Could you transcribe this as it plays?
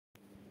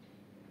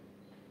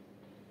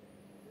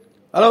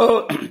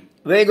Hello,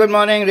 very good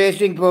morning,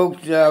 racing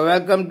folks.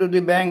 Welcome to the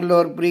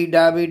Bangalore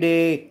Pre-Derby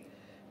Day.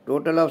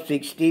 Total of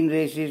 16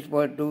 races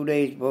for 2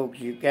 days, folks.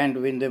 You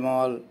can't win them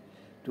all.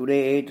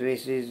 Today, 8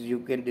 races.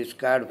 You can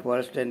discard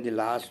first and the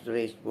last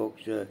race,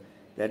 folks.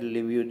 That will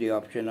leave you the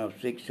option of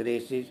 6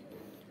 races.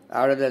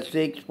 Out of the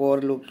 6,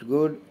 4 looks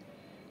good.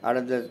 Out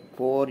of the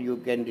 4, you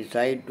can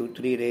decide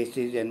 2-3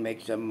 races and make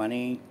some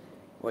money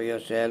for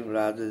yourself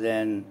rather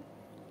than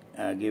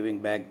giving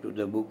back to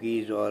the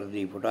bookies or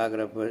the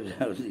photographers.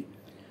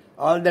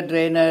 All the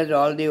trainers,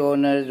 all the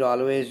owners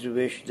always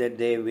wish that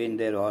they win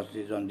their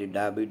horses on the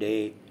Derby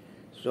day.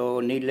 So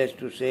needless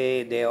to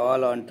say, they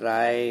all on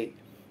try.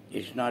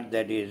 It's not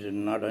that he's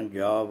not on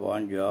job,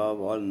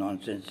 all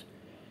nonsense.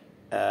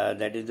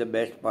 That is the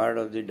best part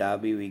of the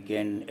Derby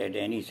weekend at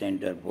any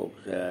center,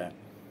 folks.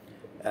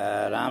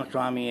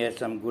 Ramaswamy has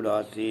some good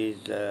horses.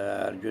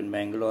 Arjun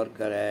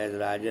Mangalorkar has.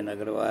 Rajan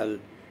Agarwal,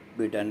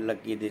 bit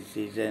unlucky this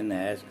season,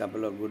 has a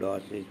couple of good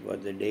horses for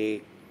the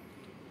day.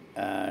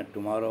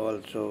 Tomorrow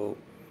also.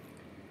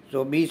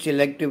 So be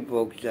selective,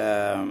 folks.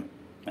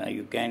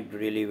 You can't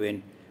really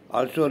win.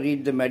 Also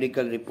read the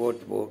medical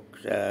report,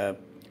 folks. If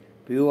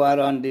you are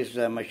on this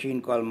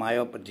machine called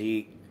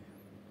myopathy,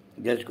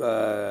 just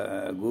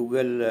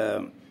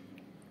Google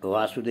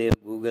Vasudev,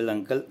 Google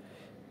uncle.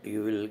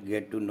 You will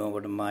get to know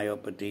what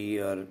myopathy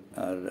or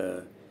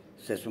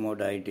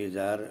sesamoiditis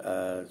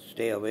are.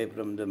 Stay away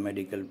from the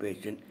medical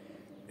patient.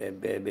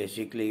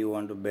 Basically, you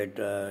want to bet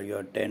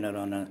your tenor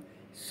on a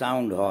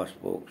sound horse,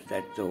 folks.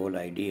 That's the whole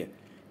idea.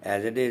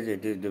 As it is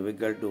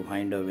difficult to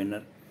find a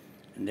winner.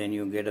 And then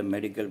you get a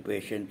medical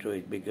patient, so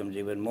it becomes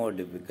even more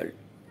difficult.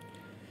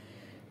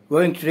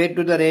 Going straight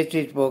to the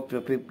races, folks.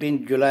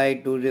 15th July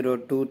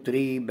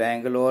 2023,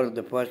 Bangalore,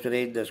 the first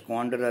race, the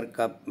Squanderer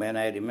Cup. Man,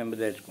 I remember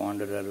the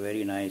Squanderer,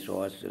 very nice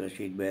horse.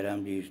 Rashid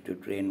Behramji used to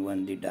train,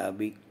 won the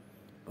Derby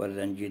for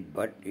Ranjit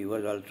Bhatt. He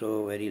was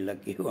also a very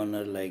lucky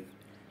owner like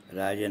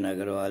Rajan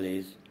Agarwal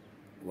is,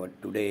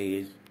 what today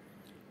is.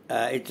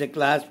 It's a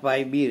Class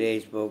 5B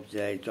race, folks.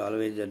 It's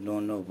always a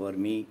no-no for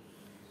me.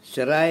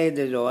 Sarai,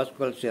 there's a horse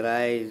called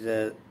Sarai, is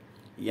a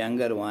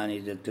younger one.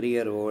 He's a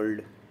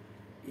 3-year-old.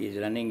 He's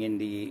running in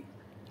the,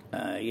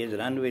 he has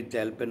run with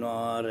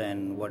Alpenor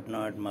and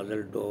whatnot,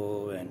 Muzzle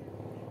Toe and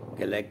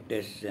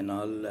Galactus and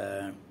all.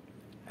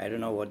 I don't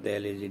know what the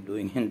hell is he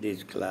doing in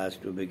this class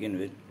to begin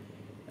with.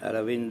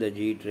 Aravind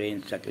G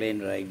trains,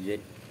 Saklain rides it.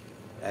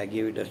 I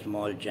give it a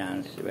small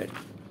chance.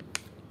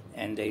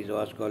 And there is a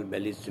horse called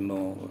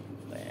Bellissimo.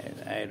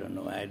 I don't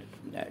know. I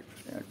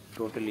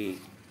totally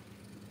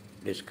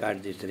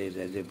discard this race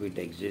as if it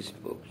exists,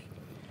 folks.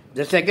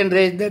 The second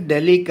race, the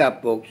Delhi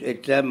Cup, folks.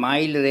 It's a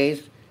mile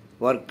race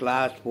for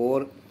Class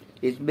 4.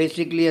 It's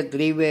basically a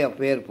 3-way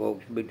affair,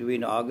 folks,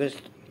 between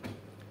August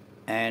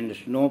and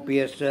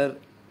Snowpiercer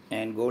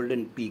and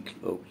Golden Peaks,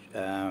 folks.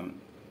 The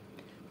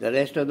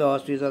rest of the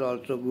horses are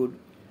also good,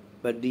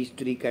 but these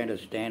 3 kind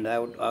of stand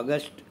out.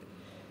 August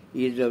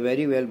is a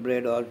very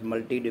well-bred horse,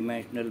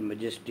 multi-dimensional,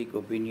 majestic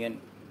opinion.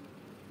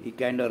 He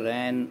kind of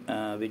ran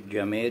with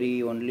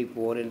Jameri, only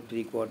 4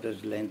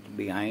 3/4 length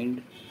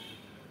behind.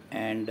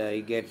 And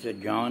he gets a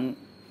John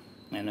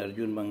and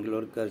Arjun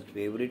Mangalorkar's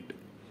favorite.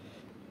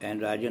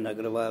 And Rajan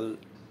Agarwal,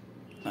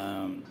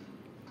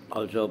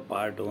 also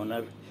part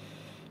owner.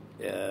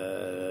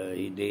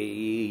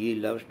 He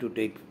loves to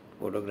take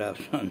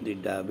photographs on the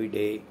Derby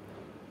day.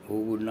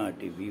 Who would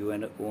not? If you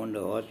owned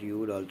a horse, you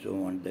would also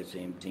want the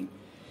same thing.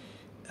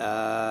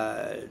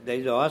 There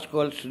is a horse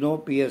called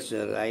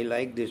Snowpiercer. I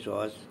like this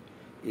horse.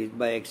 It's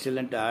by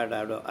Excellent Art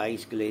out of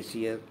Ice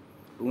Glacier.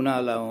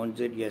 Poonala owns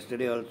it.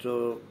 Yesterday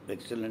also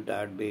Excellent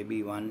Art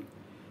Baby won.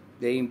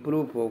 They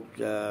improve,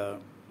 folks,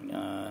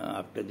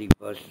 after the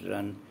first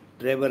run.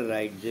 Trevor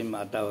rides him.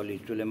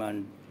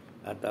 Suleiman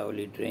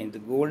Ataoli trains. The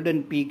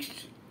Golden Peaks,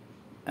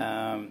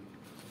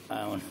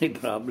 only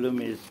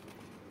problem is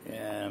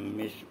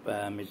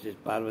Mrs.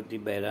 Parvati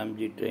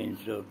Behramji trains.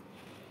 So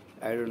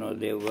I don't know,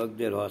 they work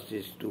their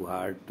horses too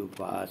hard, too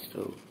fast.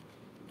 So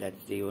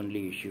that's the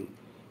only issue.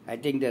 I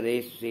think the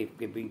race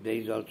safekeeping, there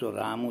is also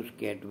Ramu's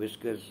Cat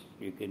Whiskers.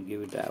 You can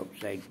give it an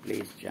outside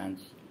place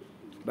chance.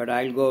 But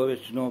I'll go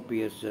with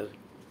Snowpiercer.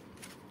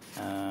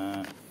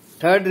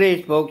 Third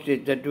race, folks,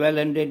 it's the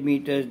 1200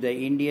 meters, the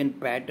Indian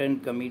Pattern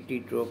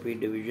Committee Trophy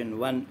Division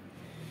 1.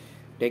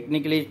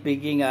 Technically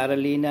speaking,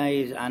 Aralina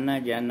is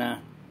Anna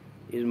Jana.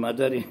 His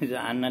mother is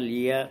Anna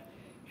Leah.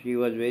 She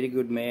was very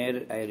good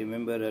mare. I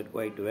remember her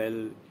quite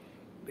well.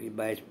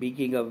 By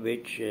speaking of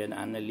which,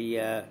 Anna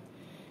Leah,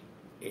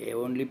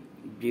 only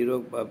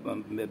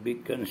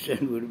big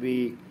concern would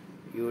be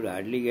you would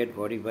hardly get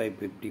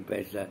 45-50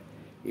 paisa.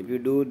 If you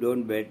do,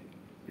 don't bet.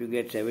 If you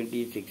get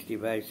 70,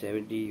 65,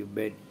 70, you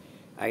bet.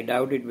 I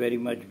doubt it very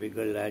much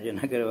because Rajan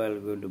Agarwal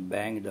is going to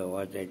bang the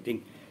horse. I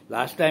think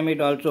last time it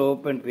also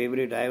opened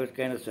favorite. I was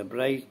kind of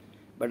surprised.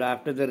 But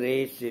after the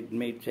race, it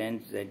made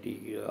sense that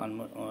he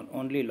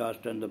only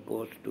lost on the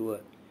post to a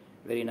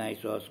very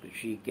nice horse,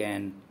 She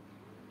Can,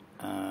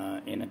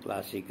 in a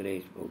classic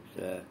race, folks.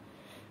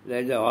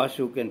 There's a horse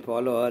who can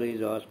follow her. Is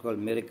a horse called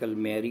Miracle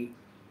Mary.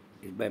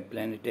 It's by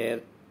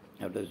Planetaire.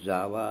 out of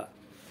Java.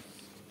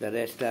 The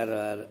rest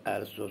are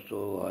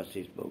so-so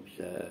horses, folks.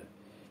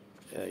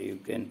 You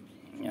can,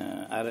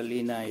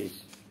 Aralina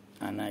is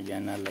Anna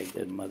Jana, like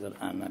her mother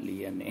Anna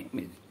Leah name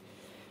is.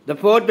 The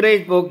fourth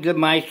race, folks, the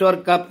Mysore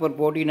Cup for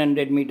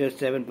 1400 meters,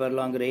 7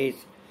 furlong race.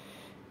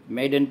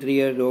 Maiden 3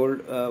 years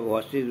old,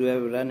 horses who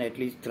have run at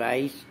least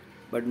thrice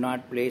but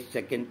not placed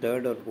second,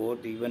 third or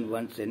fourth, even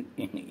once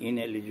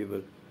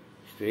ineligible.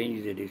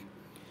 Strange it is.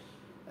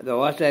 The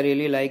horse I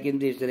really like in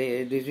this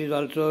race. This is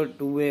also a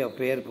two-way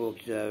affair,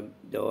 folks. The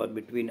horse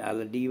between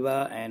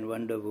Aldiva and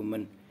Wonder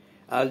Woman.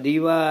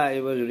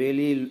 Aldiva was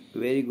really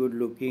very good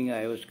looking.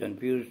 I was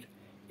confused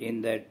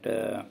in that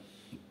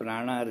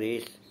Prana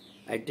race.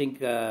 I think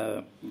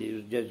he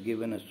was just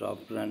given a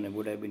soft run. It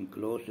would have been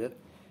closer.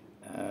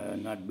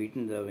 Not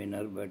beaten the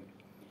winner, but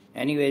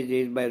anyways,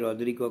 he is by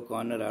Rodrigo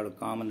Corner out of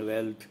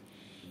Commonwealth.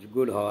 It's a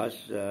good horse.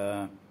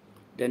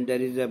 Then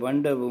there is a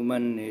Wonder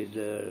Woman.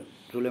 Is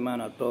Suleiman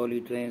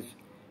Atoli trains.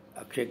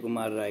 Akshay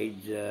Kumar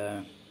rides.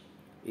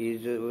 He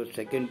is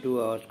second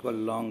to a horse called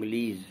Long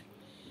Lees,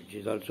 which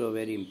is also a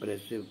very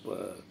impressive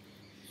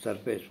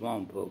surface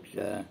form, folks.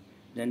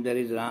 Then there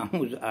is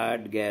Ramu's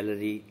Art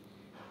Gallery.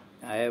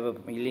 I have a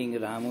feeling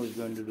Ramu is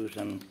going to do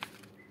some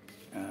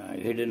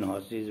hidden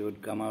horses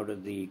would come out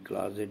of the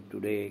closet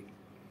today.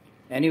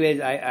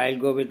 Anyways, I'll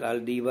go with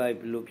Aldiva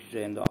if it looks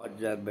and the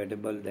odds are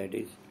bettable, that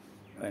is,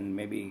 and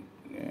maybe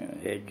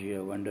hedge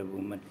Wonder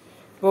Woman.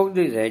 Folks,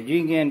 this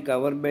hedging and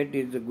cover bet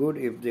is good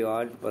if the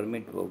odds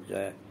permit, folks.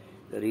 The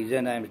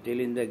reason I'm still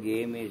in the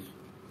game is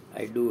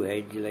I do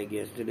hedge. Like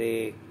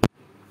yesterday,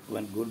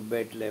 one good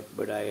bet left,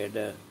 but I had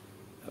a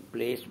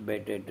place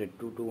bet at a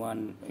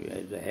 2-1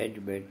 as a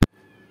hedge bet.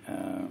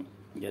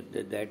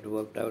 That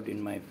worked out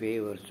in my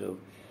favor. So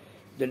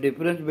the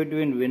difference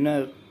between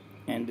winner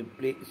and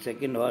the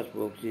second horse,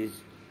 folks, is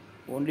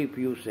only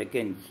few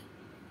seconds,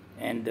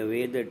 and the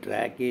way the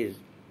track is,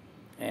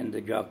 and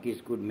the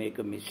jockeys could make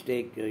a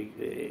mistake.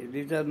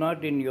 These are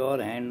not in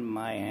your hand,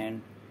 my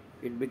hand.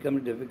 It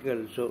becomes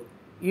difficult. So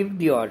if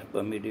the odds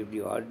permit, if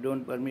the odds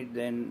don't permit,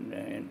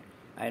 then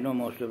I know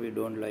most of you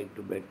don't like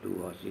to bet two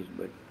horses,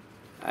 but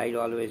I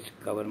always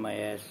cover my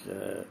ass.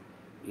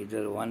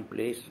 Either one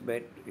place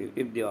bet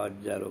if the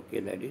odds are okay,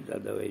 that is,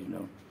 otherwise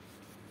no.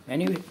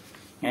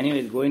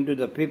 Anyways, going to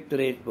the fifth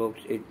race, folks.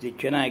 It's the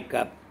Chennai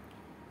Cup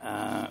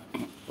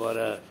for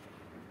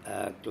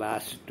a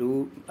class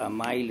 2, a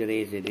mile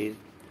race it is.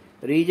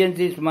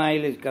 Regency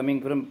Smile is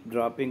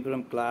dropping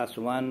from class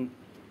 1.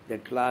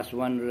 That class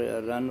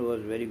 1 run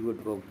was very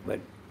good, folks, but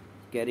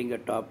carrying a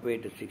top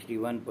weight of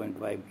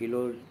 61.5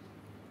 kilos.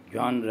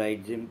 John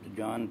rides him.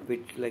 John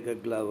fits like a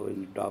glove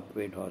in top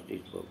weight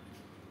horses, folks.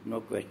 No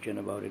question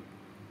about it.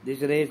 This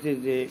race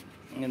is,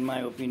 in my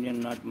opinion,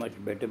 not much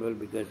bettable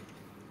because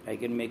I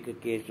can make a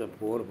case of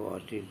 4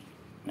 horses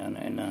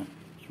in a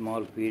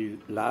small field.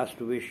 Last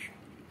Wish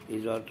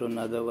is also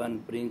another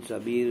one. Prince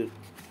Abir,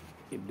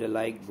 if the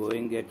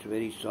going gets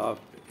very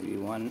soft, he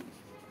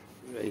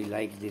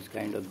likes this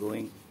kind of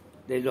going.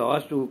 There's a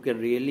horse who can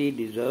really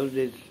deserve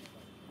this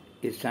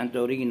is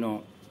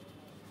Santorino.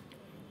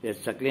 Yes,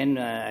 Saklen,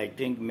 I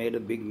think, made a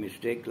big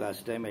mistake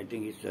last time. I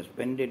think he's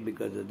suspended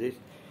because of this.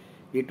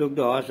 He took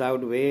the horse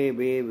out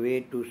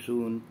way too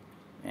soon,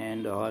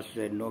 and the horse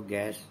had no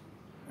gas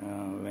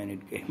when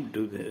it came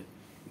to the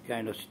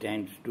kind of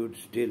stood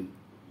still.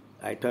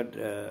 I thought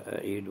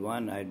he'd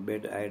won. I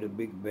had a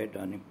big bet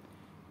on him.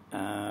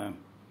 I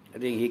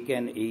think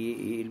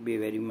he'll be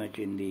very much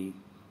in the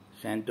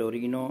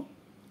Santorino.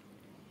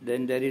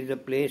 Then there is a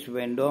place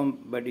Vendome,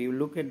 but you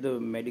look at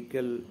the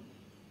medical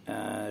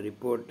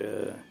report,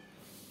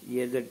 he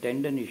has a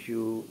tendon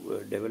issue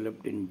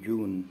developed in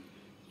June.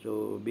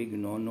 So big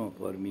no-no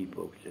for me,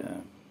 folks.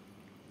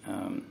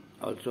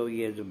 Also,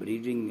 he has a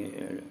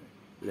breathing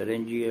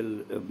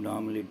laryngeal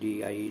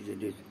abnormality, i.e.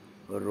 it is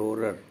a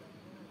roarer.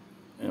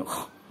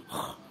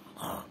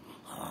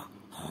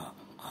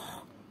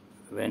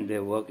 When they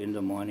work in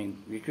the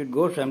morning. You should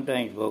go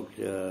sometimes, folks,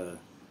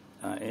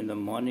 in the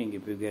morning.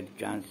 If you get a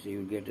chance, you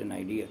will get an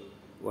idea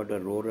what a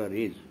roarer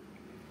is.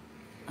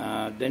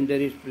 Then there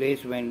is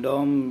place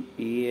Vendome.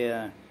 He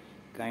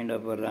kind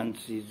of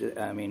runs his,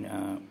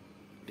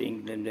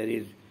 thing. Then there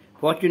is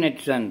Fortunate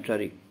Son,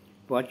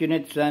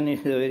 Fortunate Son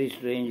is a very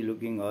strange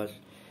looking horse.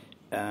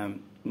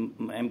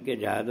 M.K.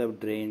 Jadhav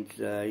trains.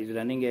 He's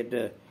running at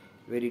a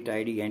very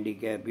tidy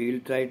handicap. He will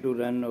try to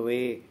run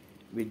away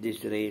with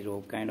this race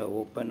or kind of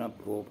open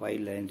up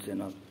 4-5 lengths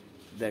and all.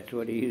 That's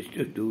what he used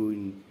to do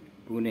in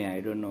Pune.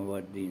 I don't know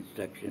what the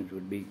instructions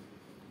would be.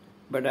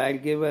 But I'll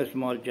give a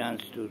small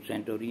chance to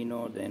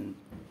Santorino, then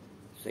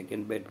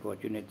second bet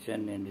Fortunate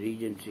Son and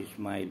Regency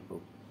Smile,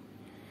 folks.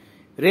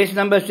 Race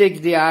number 6,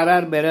 the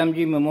R.R.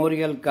 Behramji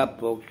Memorial Cup,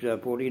 folks,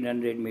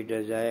 1400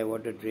 meters high.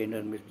 What a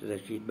trainer, Mr.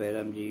 Rashid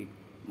Behramji.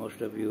 Most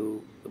of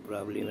you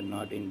probably were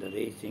not in the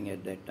racing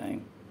at that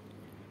time.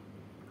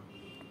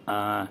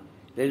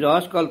 There's a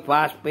horse called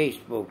Fast Pace,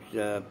 folks.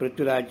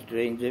 Prithviraj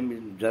trains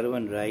him,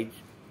 Zarvan rides.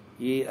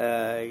 He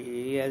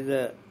has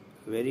a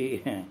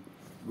very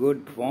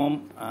good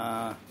form.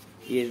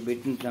 He has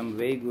beaten some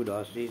very good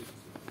horses.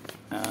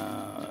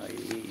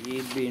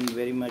 He's been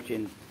very much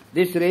in.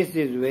 This race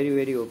is very,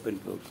 very open,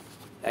 folks.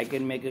 I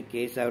can make a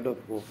case out of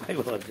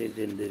 4-5 horses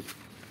in this.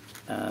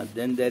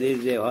 Then there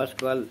is a horse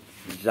called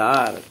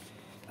Zar.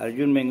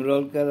 Arjun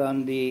Mengrolkar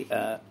on the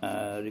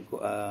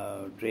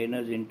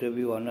trainer's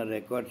interview on a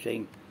record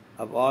saying,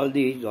 of all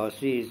these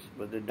horses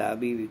for the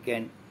Derby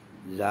weekend,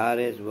 Zar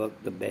has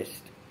worked the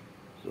best.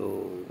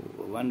 So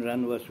one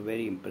run was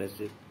very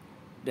impressive.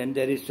 Then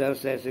there is Sir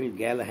Cecil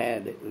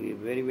Galahad, a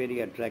very,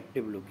 very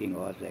attractive looking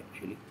horse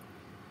actually.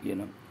 You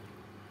know,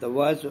 the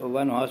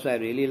one horse I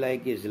really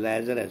like is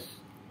Lazarus,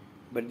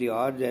 but the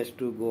odds has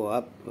to go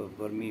up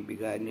for me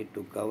because I need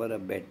to cover a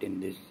bet in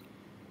this.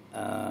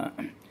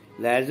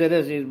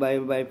 Lazarus is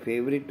my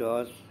favorite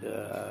horse,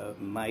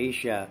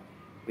 Maisha.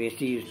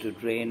 Pacey used to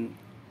train,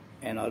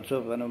 and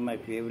also one of my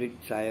favorite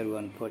sire who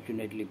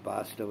unfortunately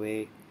passed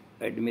away,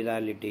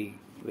 Admiralty.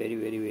 Very,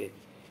 very,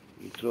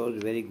 he throws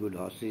very good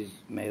horses.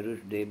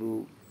 Mehrush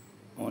Debu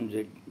owns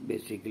it.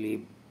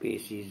 Basically,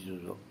 Pacey's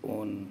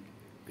own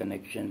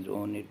connections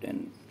own it,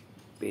 and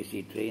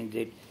Pacey trains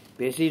it.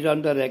 Pacey is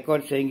on the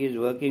record saying he's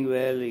working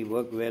well. He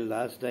worked well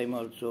last time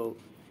also.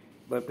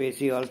 But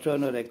Pacey also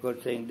on a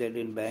record saying that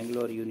in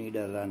Bangalore you need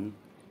a run.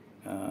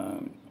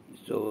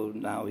 So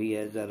now he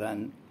has a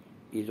run.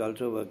 He's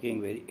also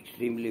working very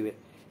extremely well.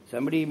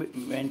 Somebody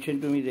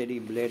mentioned to me that he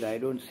bled. I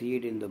don't see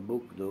it in the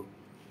book though.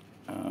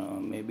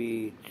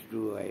 Maybe it's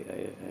true.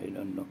 I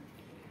don't know.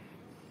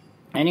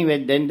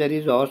 Anyway, then there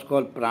is a horse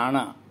called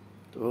Prana,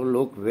 who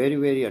look very,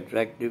 very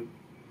attractive.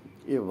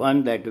 He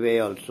won that way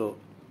also.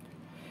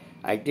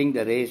 I think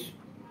the race,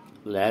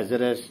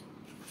 Lazarus,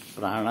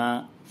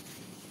 Prana,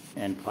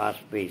 and Fast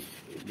Pace,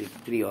 these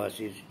three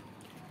horses,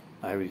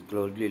 I will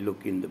closely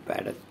look in the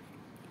paddock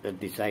at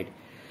the side.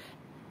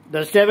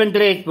 The seventh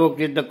race book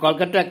is the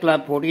Kolkata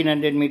Club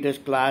 1400 meters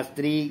class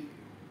 3.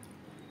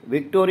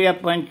 Victoria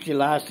Punch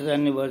last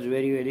run was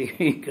very,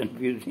 very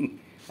confusing.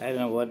 I don't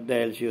know what the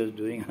hell she was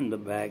doing on the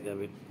back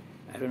of it.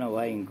 I don't know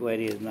why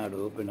inquiry is not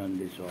open on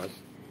this horse.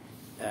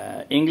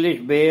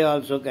 English Bay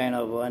also kind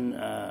of won.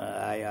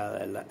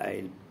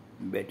 I'll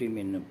bet him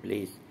in a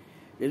place.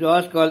 There's a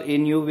horse called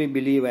In You We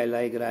Believe. I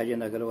like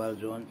Rajan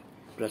Agarwal zones.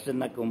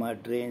 Prasanna Kumar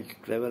trains,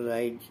 Trevor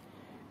rides.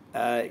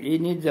 He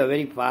needs a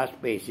very fast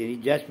pace. He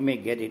just may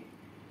get it.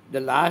 The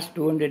last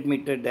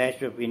 200-meter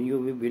dash of In You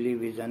We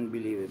Believe is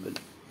unbelievable.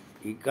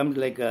 He comes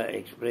like an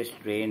express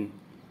train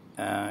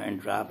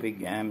and traffic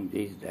jam,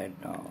 this, that,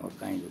 all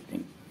kinds of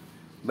things.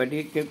 But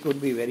he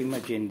could be very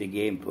much in the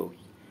game, folks.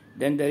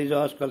 Then there is a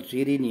horse called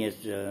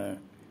Sirenius,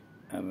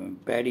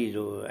 Paddy.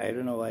 So I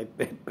don't know why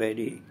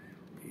Paddy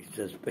is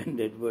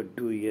suspended for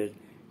 2 years.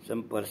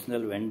 Some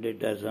personal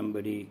vendetta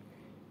somebody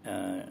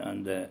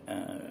on the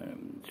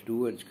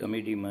stewards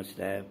committee must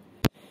have.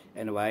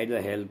 And why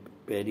the hell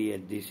Paddy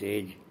at this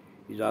age,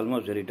 he's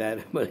almost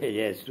retirable, he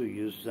has to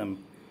use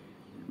some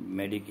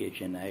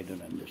medication. I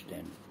don't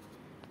understand.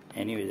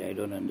 Anyways, I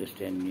don't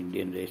understand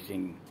Indian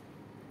racing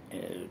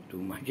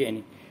too much.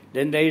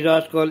 Then there is a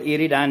horse called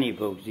Iridani,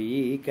 folks.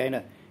 He kind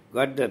of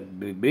got the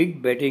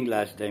big betting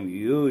last time,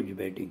 huge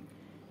betting.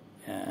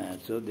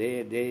 So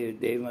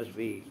they must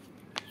be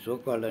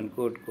so-called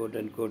unquote,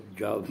 quote-unquote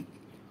job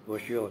for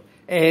sure.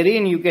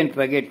 Heroin you can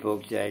forget,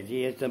 folks.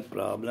 She has some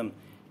problem.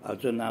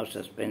 Also now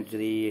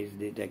suspensory is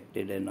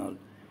detected and all.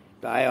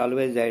 So I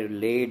always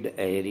laid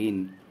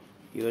heroin.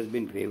 He has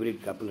been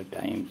favorite couple of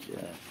times.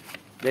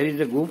 There is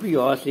a goofy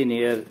horse in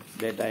here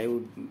that I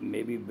would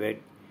maybe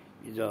bet.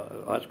 It's a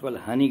horse called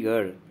Honey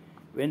Girl.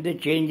 When they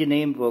change the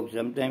name, folks,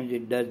 sometimes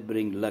it does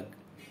bring luck.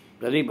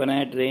 Pradeep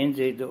Anaya trains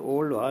is the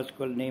old horse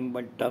called name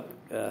but tough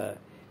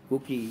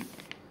Cookie.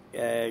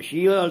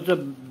 She also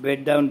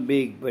bet down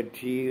big, but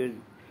she's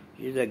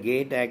a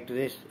gate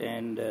actress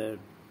and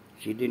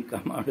she didn't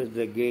come out of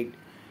the gate.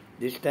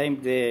 This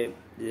time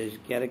this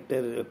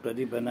character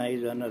Pradeep Anaya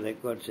is on a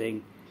record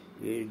saying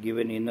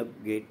given enough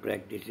gate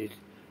practices.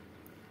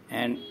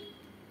 And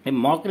the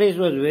mock race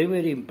was very,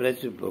 very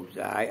impressive, folks.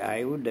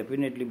 I would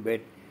definitely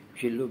bet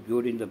she looked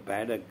good in the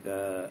paddock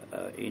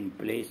in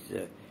place,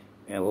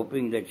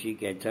 hoping that she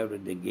gets out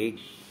of the gate.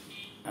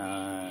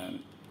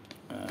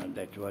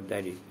 That's what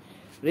that is.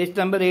 Race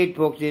number 8,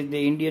 folks, is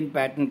the Indian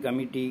Patent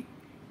Committee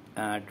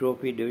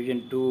Trophy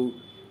Division 2,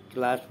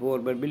 Class 4.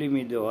 But believe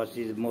me, the horse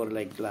is more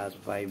like Class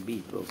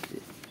 5B, folks.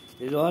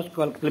 There's a horse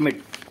called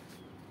Clement.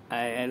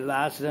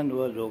 Last run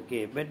was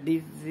okay, but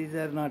these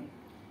are not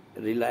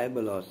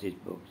reliable horses,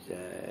 folks.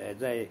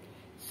 As I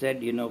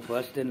said,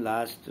 first and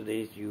last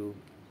race you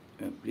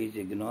please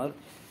ignore.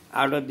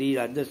 Out of these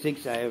other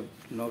 6, I have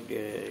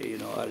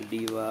noted,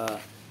 Aldiva,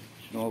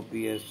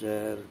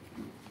 Snowpiercer,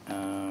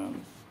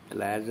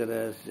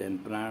 Lazarus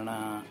and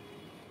Prana.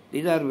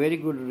 These are very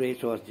good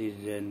race horses,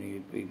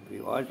 and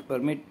if odds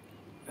permit,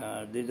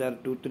 these are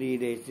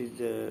 2-3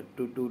 races,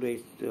 2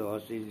 race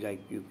horses like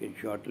you can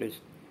shortlist,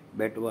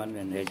 bet one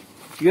and head.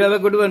 You have a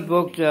good one,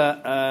 folks.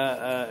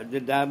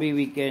 The Derby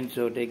weekend,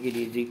 so take it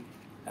easy.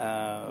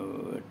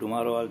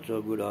 Tomorrow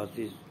also good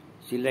horses.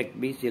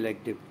 Be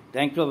selective.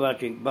 Thanks for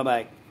watching.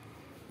 Bye-bye.